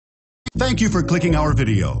Thank you for clicking our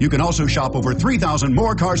video. You can also shop over 3,000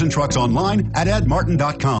 more cars and trucks online at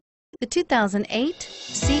edmartin.com. The 2008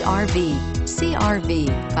 CR-V. CR-V,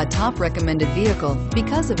 a top recommended vehicle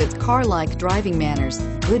because of its car-like driving manners,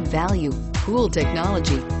 good value, cool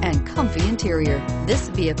technology, and comfy interior. This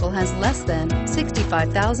vehicle has less than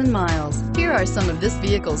 65,000 miles. Here are some of this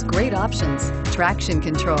vehicle's great options: traction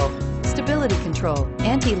control, stability control,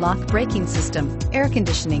 anti-lock braking system, air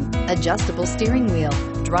conditioning, adjustable steering wheel,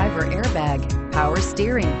 driver airbag, power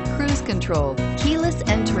steering, cruise control, keyless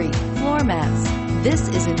entry, floor mats. This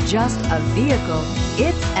isn't just a vehicle,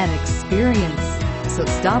 it's an experience. So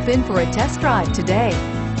stop in for a test drive today.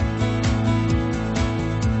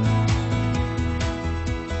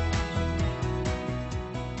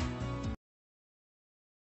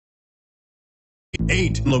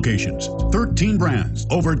 8 locations, 13 brands,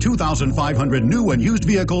 over 2,500 new and used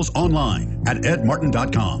vehicles online at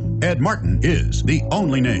edmartin.com. Ed Martin is the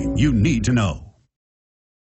only name you need to know.